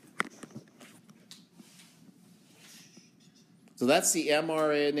 So that's the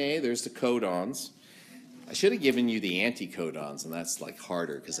mRNA. There's the codons. I should have given you the anticodons, and that's like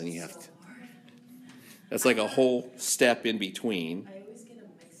harder because then you have to. That's like a whole step in between. I always get them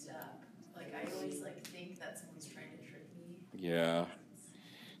mixed up. Like I always like think that someone's trying to trick me. Yeah.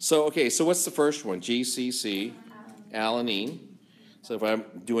 So okay, so what's the first one? GCC, alanine. So if I'm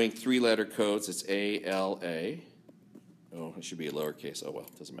doing 3-letter codes, it's ALA. Oh, it should be a lowercase. Oh well,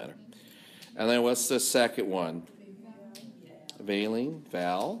 doesn't matter. And then what's the second one? Valine,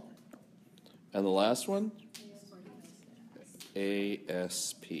 Val. And the last one?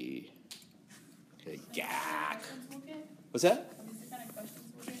 ASP. Okay, GAC. What's that?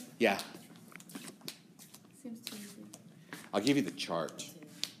 Yeah. Seems too easy. I'll give you the chart.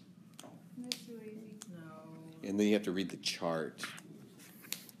 And then you have to read the chart.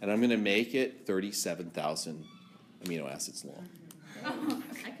 And I'm going to make it 37,000 amino acids long. Oh,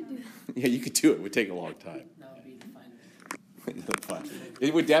 I could do that. Yeah, you could do it. It would take a long time. That would be the final.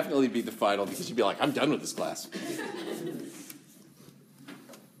 It would definitely be the final because you'd be like, I'm done with this class.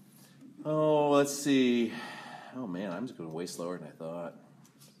 Oh, let's see. Oh, man, I'm just going way slower than I thought.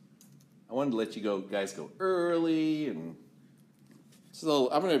 I wanted to let you guys go early. And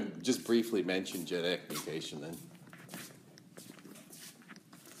so I'm going to just briefly mention genetic mutation then.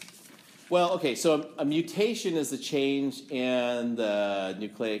 Well, okay, so a mutation is the change in the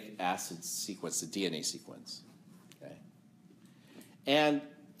nucleic acid sequence, the DNA sequence. Okay, and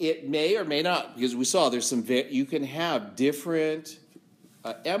it may or may not, because we saw there's some. You can have different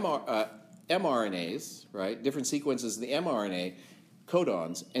mRNAs, right? Different sequences in the mRNA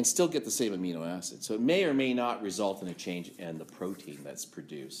codons, and still get the same amino acid. So it may or may not result in a change in the protein that's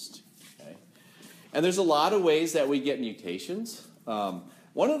produced. Okay, and there's a lot of ways that we get mutations.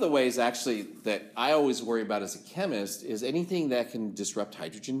 One of the ways, actually, that I always worry about as a chemist is anything that can disrupt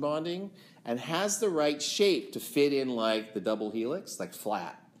hydrogen bonding and has the right shape to fit in like the double helix, like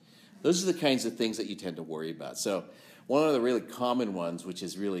flat. Those are the kinds of things that you tend to worry about. So one of the really common ones, which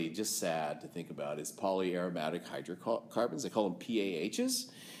is really just sad to think about, is polyaromatic hydrocarbons. They call them PAHs.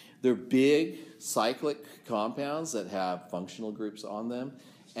 They're big cyclic compounds that have functional groups on them,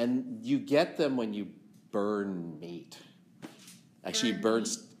 and you get them when you burn meat. Actually, when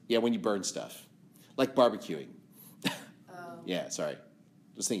you burn stuff, like barbecuing. Yeah, sorry,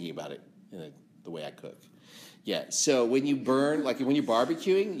 just thinking about it the way I cook. Yeah, so when you burn, like when you're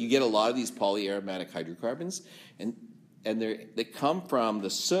barbecuing, you get a lot of these polyaromatic hydrocarbons, and they come from the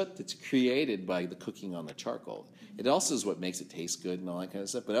soot that's created by the cooking on the charcoal. It also is what makes it taste good and all that kind of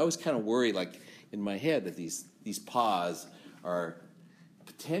stuff. But I always kind of worry, like in my head, that these PAHs are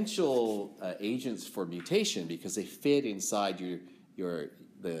potential agents for mutation because they fit inside the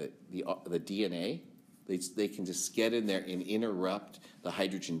DNA. They can just get in there and interrupt the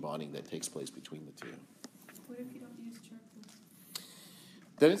hydrogen bonding that takes place between the two. What if you don't use charcoal?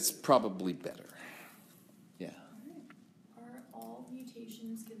 Then it's probably better. Yeah. Are all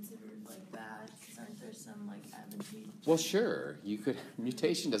mutations considered like bad? Because aren't there some like advantageous? Well, sure.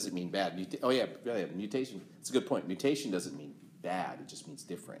 Mutation doesn't mean bad. Mutation. It's a good point. Mutation doesn't mean bad. It just means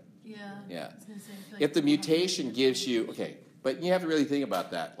different. Yeah. Yeah. I was gonna say, I feel like If the people have mutation really gives you, different- okay, but you have to really think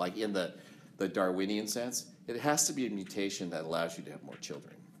about that, like in the Darwinian sense, it has to be a mutation that allows you to have more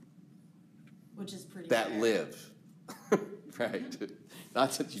children which is pretty that rare. live, right?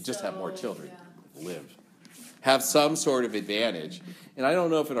 Not that you just have more So, children, yeah. live, have some sort of advantage. And I don't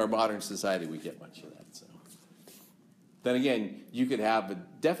know if in our modern society we get much of that. So then again, you could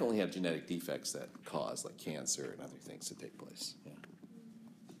definitely have genetic defects that cause like cancer and other things to take place. Yeah.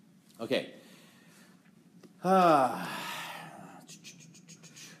 Okay.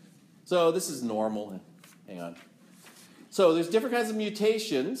 So this is normal. Hang on. So there's different kinds of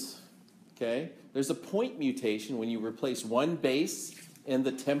mutations. Okay. There's a point mutation when you replace one base in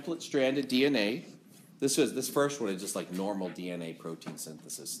the template-stranded DNA. This first one is just like normal DNA protein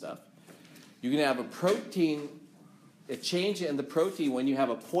synthesis stuff. You can have a change in the protein when you have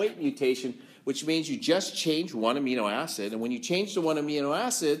a point mutation, which means you just change one amino acid. And when you change the one amino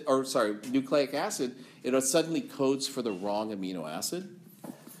acid, nucleic acid, it suddenly codes for the wrong amino acid.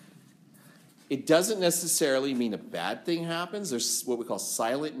 It doesn't necessarily mean a bad thing happens. There's what we call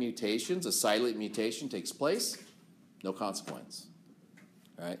silent mutations. A silent mutation takes place, no consequence.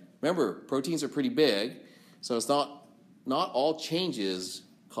 All right? Remember, proteins are pretty big. So it's not all changes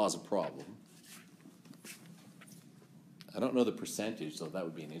cause a problem. I don't know the percentage, so that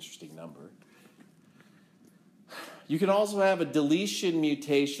would be an interesting number. You can also have a deletion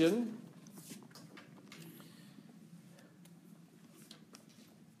mutation.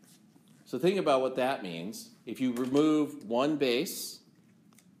 So think about what that means. If you remove one base,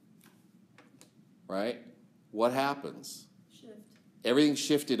 right, what happens? Shift. Everything's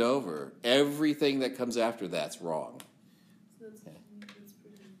shifted over. Everything that comes after that's wrong. So that's Okay.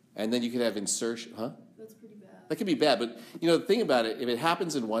 pretty. And then you can have insertion, huh? That's pretty bad. That could be bad, but you know, the thing about it, if it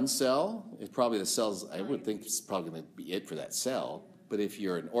happens in one cell, it's probably the cells, I would think it's probably going to be it for that cell. But if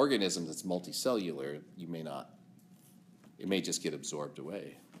you're an organism that's multicellular, you may not. It may just get absorbed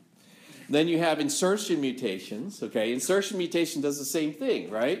away. Then you have insertion mutations, okay? Insertion mutation does the same thing,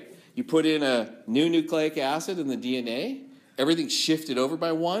 right? You put in a new nucleic acid in the DNA, everything's shifted over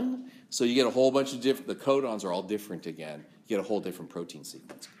by one, so you get a whole bunch of different, the codons are all different again. You get a whole different protein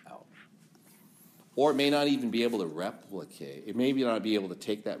sequence out. Or it may not even be able to replicate. It may not be able to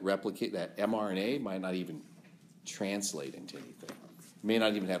take that that mRNA might not even translate into anything. It may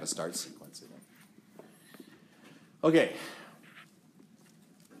not even have a start sequence in it. Okay.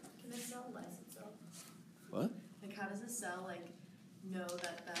 Can a cell lyse itself? What? Like, how does a cell know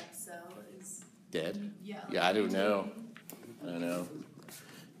that that cell is Dead? Yeah. Yeah, I don't know. I don't know.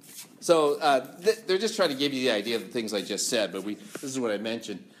 So they're just trying to give you the idea of the things I just said, but this is what I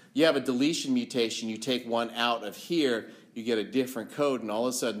mentioned. You have a deletion mutation, you take one out of here, you get a different code, and all of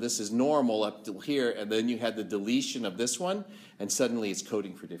a sudden this is normal up to here, and then you had the deletion of this one, and suddenly it's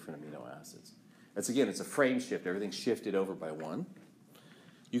coding for different amino acids. That's again, it's a frame shift. Everything's shifted over by one.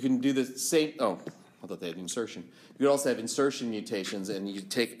 You can do the same, I thought they had insertion. You could also have insertion mutations, and you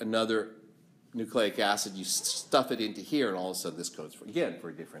take another nucleic acid, you stuff it into here, and all of a sudden this codes for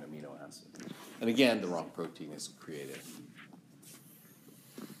a different amino acid. And again, the wrong protein is created.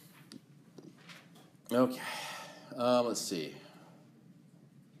 Okay, let's see.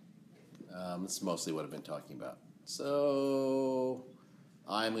 That's mostly what I've been talking about. So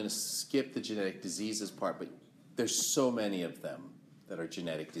I'm going to skip the genetic diseases part, but there's so many of them that are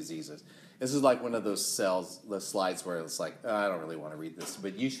genetic diseases. This is like one of those slides where it's like, I don't really want to read this,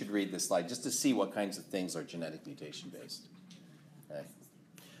 but you should read this slide just to see what kinds of things are genetic mutation based. Okay.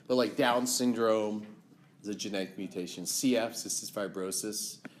 But like Down syndrome is a genetic mutation, CF, cystic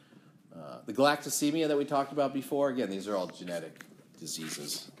fibrosis, the galactosemia that we talked about before, again, these are all genetic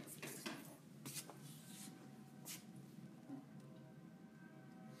diseases.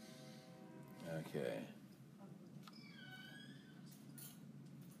 Okay.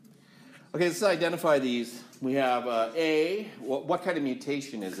 Okay, let's identify these. We have A, what kind of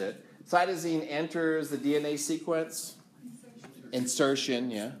mutation is it? Cytosine enters the DNA sequence.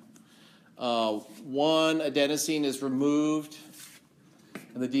 Insertion, yeah. One adenosine is removed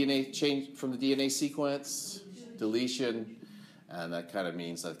and the DNA change from the DNA sequence. Deletion. And that kind of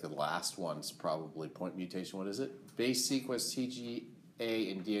means that the last one's probably point mutation. What is it? Base sequence TGA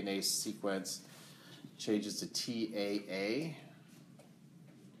in DNA sequence changes to TAA.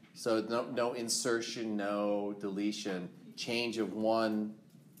 So no insertion, no deletion. Change of one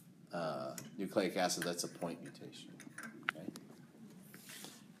nucleic acid, that's a point mutation. Okay.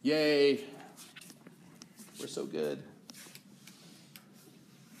 Yay! We're so good.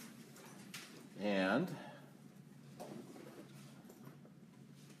 And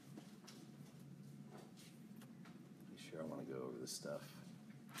make sure I want to go over this stuff.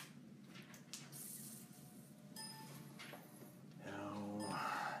 Now,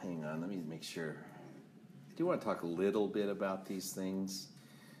 hang on, let me make sure. I do want to talk a little bit about these things.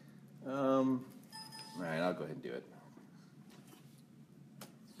 All right, I'll go ahead and do it.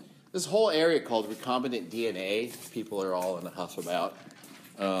 This whole area called recombinant DNA, people are all in a huff about.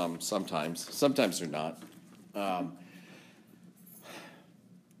 Sometimes they're not.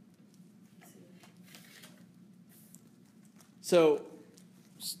 So,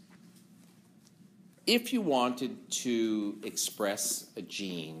 if you wanted to express a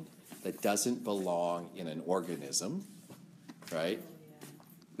gene that doesn't belong in an organism, right?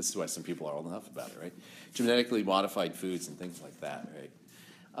 This is why some people are all enough about it, right? Genetically modified foods and things like that, right?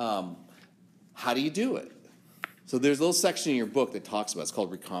 How do you do it? So there's a little section in your book that talks about it. It's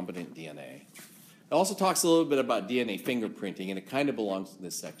called recombinant DNA. It also talks a little bit about DNA fingerprinting, and it kind of belongs in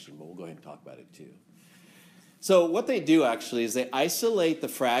this section, but we'll go ahead and talk about it too. So what they do actually is they isolate the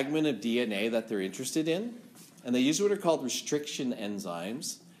fragment of DNA that they're interested in, and they use what are called restriction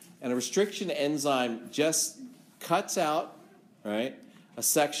enzymes. And a restriction enzyme just cuts out, right, a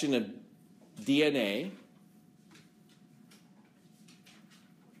section of DNA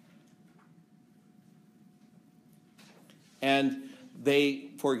And they,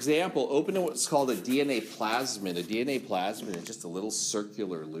 for example, open what's called a DNA plasmid. A DNA plasmid is just a little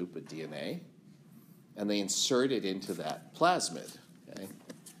circular loop of DNA, and they insert it into that plasmid. Okay?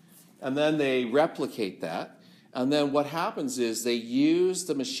 And then they replicate that. And then what happens is they use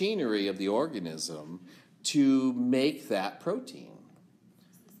the machinery of the organism to make that protein.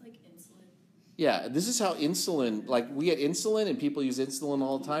 Is this like insulin? Yeah, this is how insulin, like we get insulin and people use insulin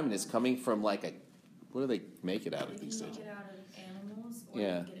all the time, and it's coming from like a, what do they make it out of They these can days? make it out of animals, or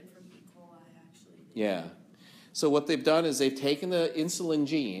Yeah. you can get it from E. coli, actually. Yeah. So what they've done is they've taken the insulin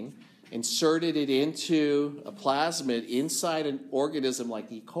gene, inserted it into a plasmid inside an organism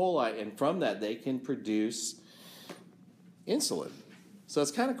like E. coli, and from that they can produce insulin. So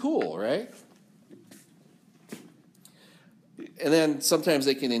it's kind of cool, right? And then sometimes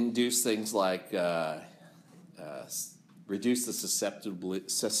they can induce things like reduce the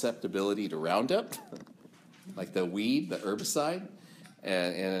susceptibility to Roundup, like the weed, the herbicide,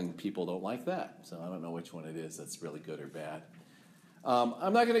 and people don't like that. So I don't know which one it is that's really good or bad.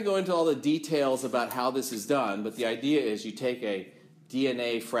 I'm not going to go into all the details about how this is done, but the idea is you take a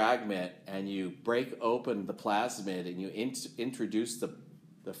DNA fragment and you break open the plasmid and you introduce the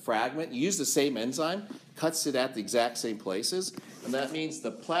fragment. You use the same enzyme, cuts it at the exact same places, and that means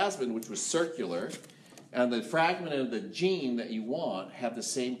the plasmid, which was circular, and the fragment of the gene that you want have the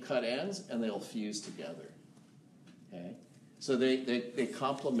same cut ends, and they'll fuse together. Okay? So they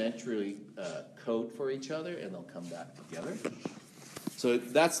complementarily code for each other, and they'll come back together. So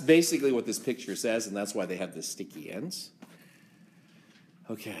that's basically what this picture says, and that's why they have the sticky ends.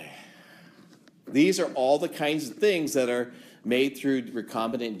 Okay. These are all the kinds of things that are made through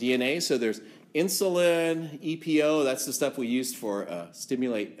recombinant DNA. So there's insulin, EPO, that's the stuff we use for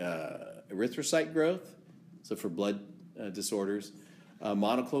stimulate erythrocyte growth, so for blood disorders.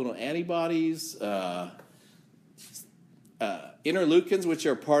 Monoclonal antibodies, interleukins, which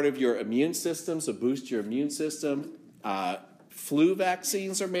are part of your immune system, so boost your immune system. Flu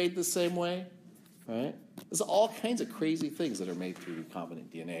vaccines are made the same way, right? There's all kinds of crazy things that are made through recombinant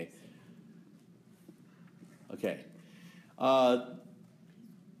DNA. Okay.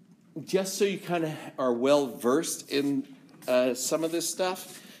 Just so you kind of are well versed in some of this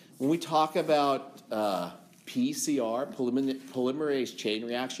stuff, when we talk about PCR, polymerase chain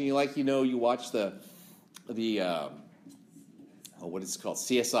reaction, you watch the what is it called,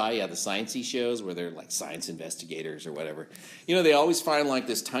 CSI, yeah, the sciencey shows where they're like science investigators or whatever. They always find like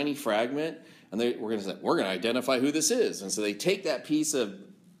this tiny fragment, and we're going to identify who this is, and so they take that piece of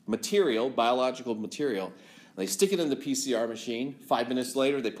material, biological material, and they stick it in the PCR machine. 5 minutes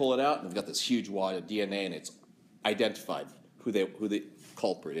later, they pull it out, and they've got this huge wad of DNA, and it's identified who the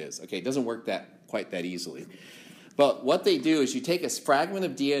culprit is. Okay, it doesn't work quite that easily. But what they do is you take a fragment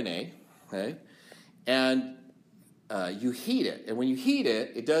of DNA, okay, and you heat it. And when you heat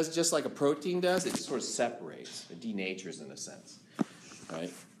it, it does just like a protein does. It sort of separates. It denatures in a sense,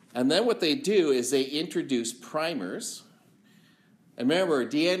 right? And then what they do is they introduce primers. And remember,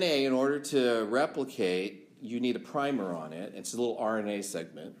 DNA, in order to replicate, you need a primer on it. It's a little RNA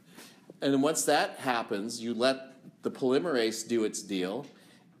segment. And then once that happens, you let the polymerase do its deal,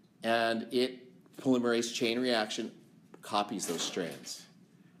 and polymerase chain reaction copies those strands.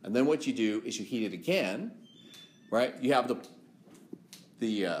 And then what you do is you heat it again, right? You have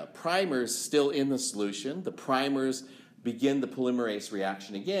the primers still in the solution. The primers begin the polymerase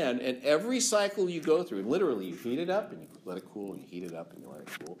reaction again, and every cycle you go through, and literally you heat it up and you let it cool, and you heat it up and you let it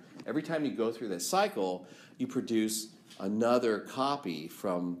cool. Every time you go through that cycle, you produce another copy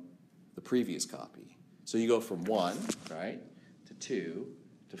from the previous copy. So you go from 1, right, to 2,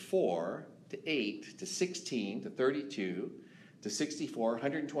 to 4, to 8, to 16, to 32, to 64,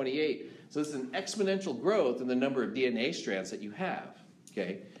 128. So it's an exponential growth in the number of DNA strands that you have,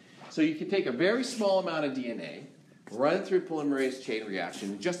 okay? So you can take a very small amount of DNA, run it through polymerase chain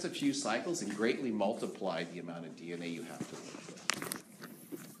reaction in just a few cycles, and greatly multiply the amount of DNA you have to work with.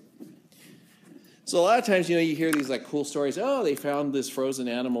 So a lot of times, you hear these like cool stories. Oh, they found this frozen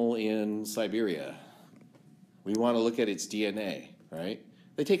animal in Siberia. We want to look at its DNA, right?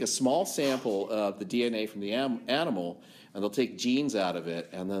 They take a small sample of the DNA from the animal, and they'll take genes out of it,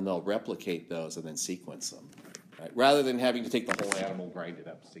 and then they'll replicate those and then sequence them, right? Rather than having to take the whole animal, grind it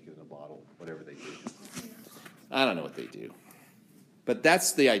up, stick it in a bottle, whatever they do. I don't know what they do. But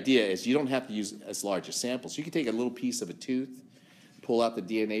that's the idea, is you don't have to use as large a sample. So you can take a little piece of a tooth, pull out the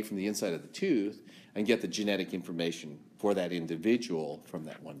DNA from the inside of the tooth, and get the genetic information for that individual from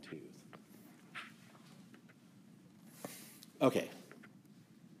that one tooth. Okay.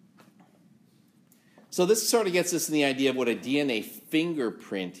 So this sort of gets us in the idea of what a DNA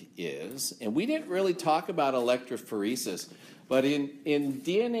fingerprint is. And we didn't really talk about electrophoresis. But in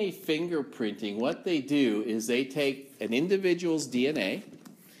DNA fingerprinting, what they do is they take an individual's DNA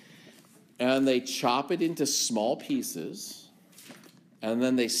and they chop it into small pieces. And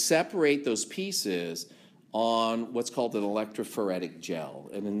then they separate those pieces on what's called an electrophoretic gel.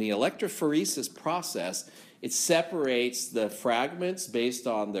 And in the electrophoresis process, it separates the fragments based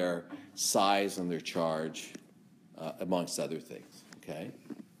on their size and their charge, amongst other things, okay?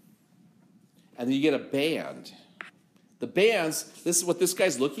 And then you get a band. The bands, this is what this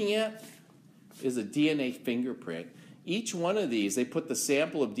guy's looking at, is a DNA fingerprint. Each one of these, they put the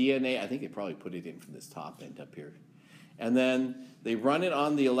sample of DNA, I think they probably put it in from this top end up here. And then they run it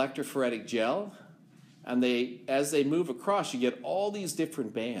on the electrophoretic gel, and as they move across, you get all these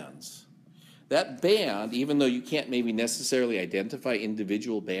different bands. That band, even though you can't maybe necessarily identify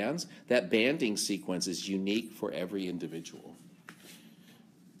individual bands, that banding sequence is unique for every individual.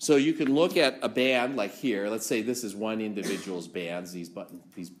 So you can look at a band like here. Let's say this is one individual's bands, these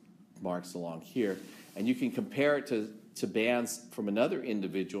marks along here, and you can compare it to bands from another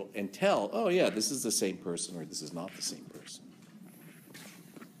individual and tell, oh yeah, this is the same person or this is not the same person.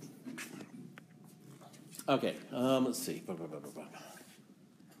 Okay, let's see.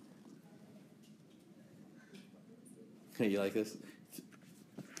 You like this?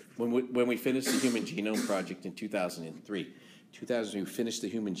 When we finished the Human Genome Project in 2003, we finished the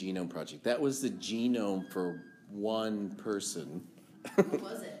Human Genome Project. That was the genome for one person. Who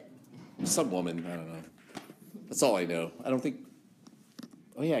was it? Some woman, I don't know. That's all I know. I don't think,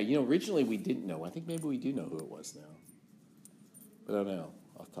 oh yeah, originally we didn't know. I think maybe we do know who it was now. But I don't know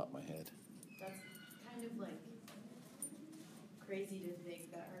off the top of my head. That's kind of like crazy to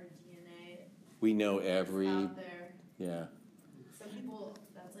think that our DNA We know every, is out there. yeah. Some people,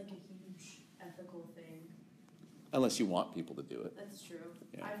 that's like a huge ethical thing. Unless you want people to do it. That's true.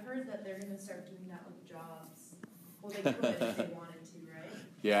 Yeah. I've heard that they're going to start doing that with jobs. Well, they could if they wanted to, right?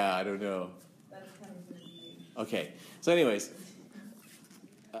 Yeah, I don't know. That's kind of going to be... Okay, so anyways,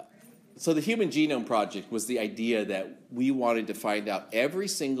 so the Human Genome Project was the idea that we wanted to find out every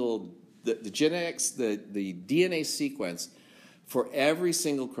single, the genetics, the DNA sequence for every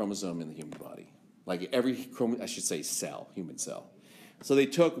single chromosome in the human body. Like every, I should say cell, human cell. So they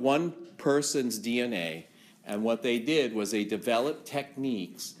took one person's DNA, and what they did was they developed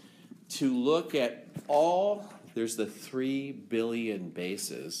techniques to look at there's the 3 billion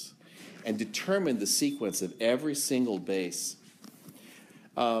bases, and determine the sequence of every single base.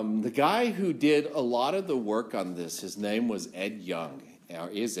 The guy who did a lot of the work on this, his name was Ed Young, or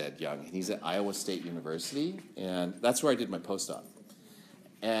is Ed Young, and he's at Iowa State University, and that's where I did my postdoc.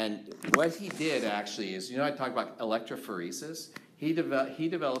 And what he did actually is, I talk about electrophoresis. He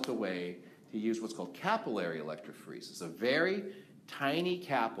developed a way to use what's called capillary electrophoresis, a very tiny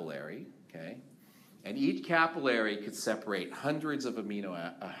capillary, okay? And each capillary could separate hundreds of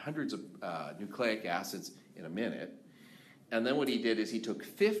nucleic acids in a minute. And then what he did is he took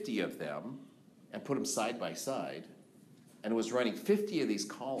 50 of them and put them side by side, and was running 50 of these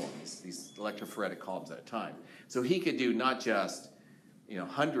columns, these electrophoretic columns at a time. So he could do not just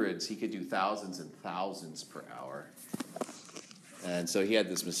hundreds, he could do thousands and thousands per hour. And so he had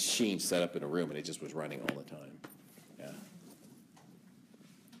this machine set up in a room, and it just was running all the time. Yeah.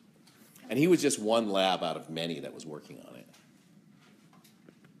 And he was just one lab out of many that was working on it.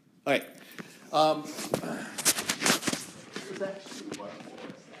 All right.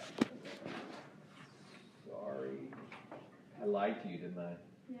 Sorry. I lied to you, didn't I?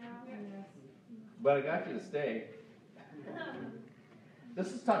 Yeah. But I got you to stay.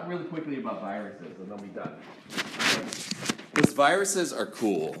 Let's just talk really quickly about viruses, and then we'll be done. Because viruses are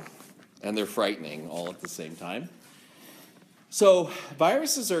cool, and they're frightening all at the same time. So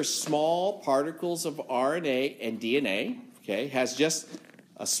viruses are small particles of RNA and DNA, okay? Has just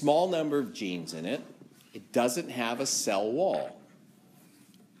a small number of genes in it. It doesn't have a cell wall.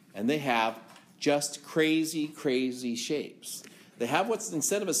 And they have just crazy, crazy shapes. They have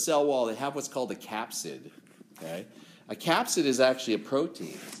instead of a cell wall, they have what's called a capsid, okay? A capsid is actually a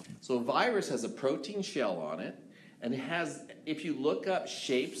protein. So a virus has a protein shell on it, and it has, if you look up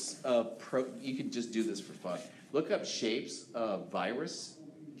shapes of, you can just do this for fun. Look up shapes of virus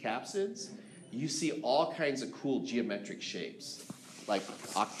capsids. You see all kinds of cool geometric shapes, like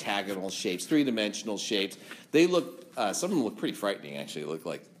octagonal shapes, three-dimensional shapes. They look, some of them look pretty frightening, actually. They look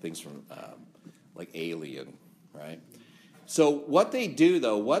like things from, like Alien, right? So what they do,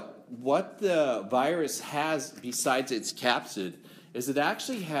 though, what the virus has besides its capsid is it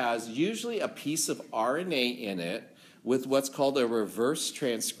actually has usually a piece of RNA in it with what's called a reverse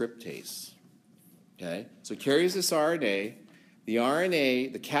transcriptase. Okay, so it carries this RNA. The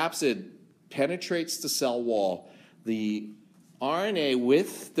RNA, the capsid penetrates the cell wall. The RNA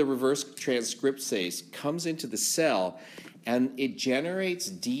with the reverse transcriptase comes into the cell, and it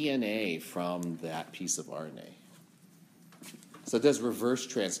generates DNA from that piece of RNA. So it does reverse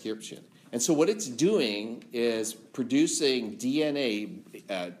transcription. And so what it's doing is producing DNA,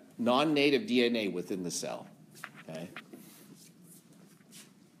 non-native DNA within the cell. Okay.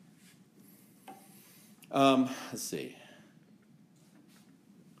 Let's see.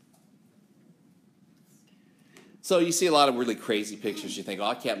 So you see a lot of really crazy pictures. You think, oh,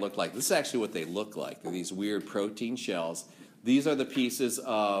 I can't look like this. Is actually what they look like. They're these weird protein shells. These are the pieces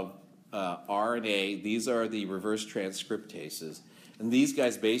of RNA. These are the reverse transcriptases. And these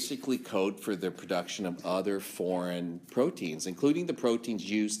guys basically code for the production of other foreign proteins, including the proteins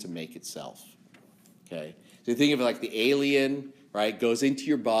used to make itself. Okay? So you think of it like the alien, right? Goes into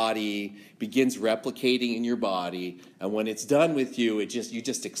your body, begins replicating in your body, and when it's done with you, you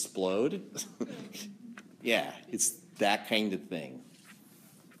just explode. Yeah, it's that kind of thing.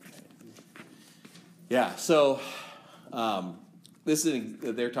 Yeah, so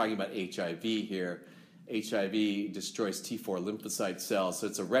they're talking about HIV here. HIV destroys T4 lymphocyte cells, so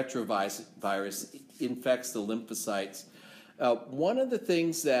it's a retrovirus, infects the lymphocytes. One of the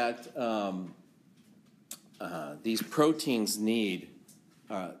things that these proteins need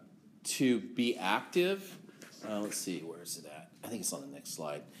to be active, let's see, where is it at? I think it's on the next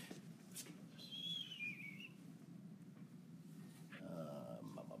slide.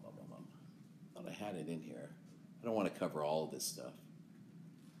 Thought I had it in here. I don't want to cover all of this stuff.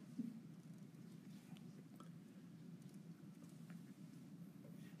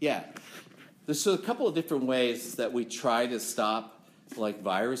 Yeah, there's a couple of different ways that we try to stop like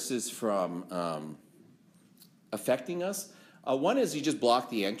viruses from affecting us. One is you just block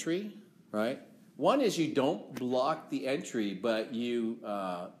the entry, right? One is you don't block the entry, but you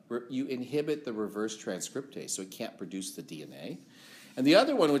inhibit the reverse transcriptase, so it can't produce the DNA. And the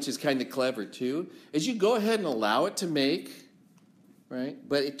other one, which is kind of clever too, is you go ahead and allow it to make, right?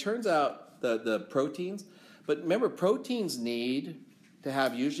 But it turns out the proteins, but remember, proteins need to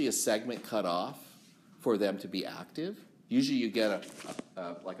have usually a segment cut off for them to be active. Usually you get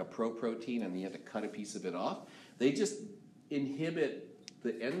like a protein and you have to cut a piece of it off. They just inhibit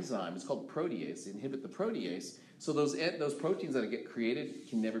the enzyme. It's called protease. They inhibit the protease, so those proteins that get created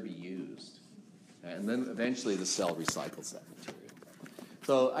can never be used. And then eventually the cell recycles that material.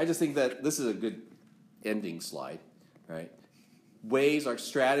 So I just think that this is a good ending slide, right? Ways or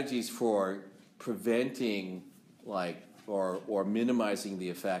strategies for preventing or minimizing the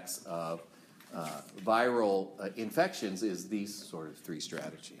effects of viral infections is these sort of three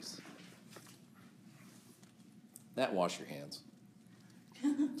strategies. That, wash your hands. Do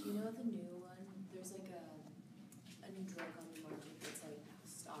you know the new one? There's like a new drug on the market that's like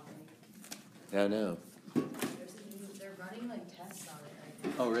stopping. I know. They're running like tests on it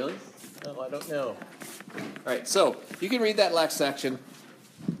right now. Oh, really? Oh, I don't know. All right, so you can read that last section.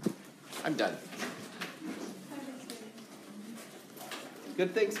 I'm done.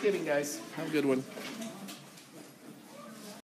 Good Thanksgiving, guys. Have a good one.